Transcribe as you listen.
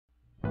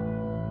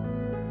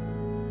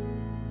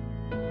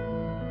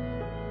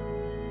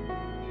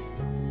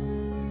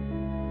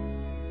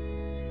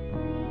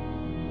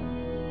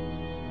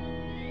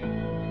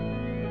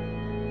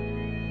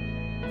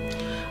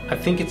I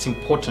think it's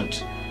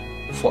important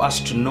for us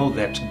to know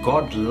that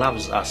God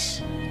loves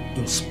us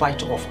in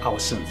spite of our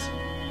sins.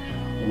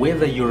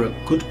 Whether you're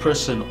a good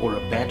person or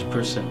a bad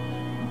person,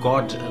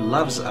 God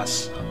loves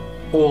us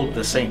all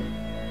the same.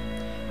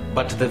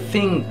 But the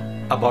thing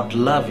about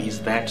love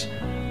is that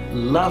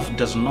love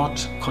does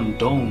not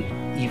condone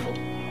evil.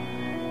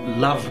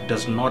 Love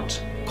does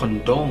not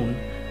condone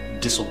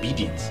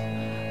disobedience.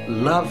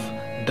 Love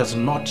does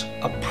not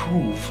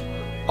approve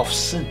of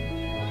sin.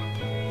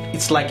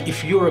 It's like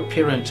if you're a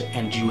parent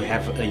and you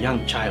have a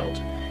young child,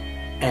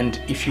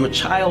 and if your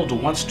child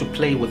wants to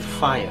play with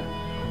fire,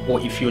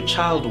 or if your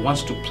child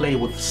wants to play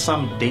with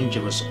some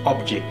dangerous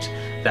object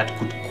that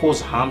could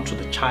cause harm to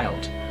the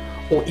child,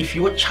 or if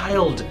your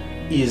child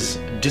is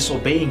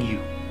disobeying you,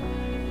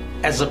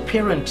 as a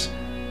parent,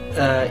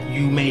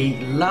 you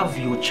may love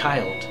your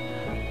child,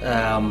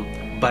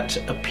 but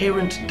a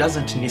parent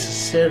doesn't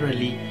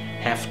necessarily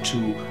have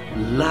to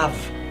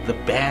love the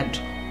bad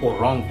or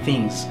wrong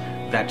things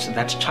that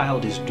that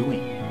child is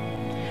doing.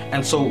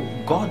 And so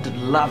God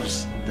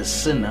loves the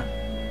sinner,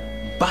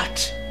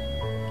 but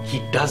He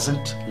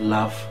doesn't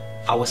love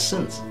our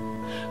sins.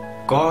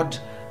 God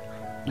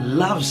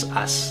loves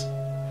us,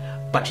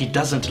 but He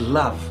doesn't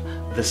love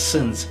the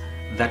sins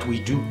that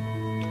we do.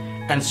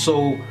 And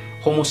so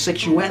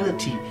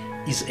homosexuality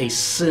is a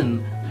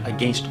sin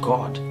against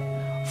God,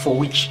 for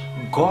which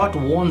God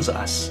warns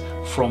us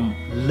from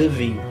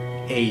living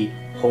a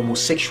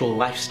homosexual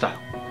lifestyle.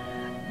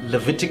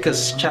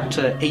 Leviticus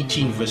chapter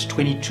 18 verse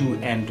 22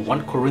 and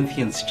 1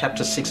 Corinthians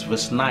chapter 6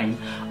 verse 9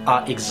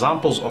 are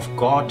examples of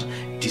God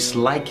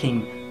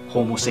disliking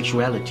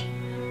homosexuality.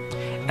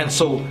 And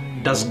so,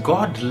 does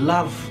God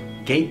love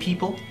gay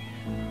people?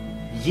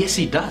 Yes,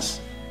 He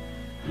does.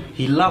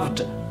 He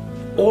loved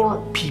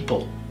all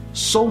people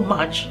so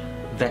much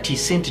that He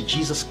sent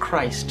Jesus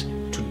Christ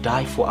to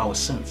die for our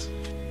sins.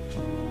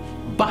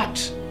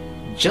 But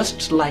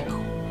just like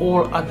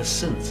all other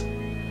sins,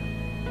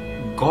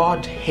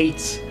 God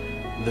hates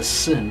the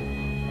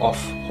sin of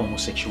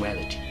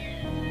homosexuality.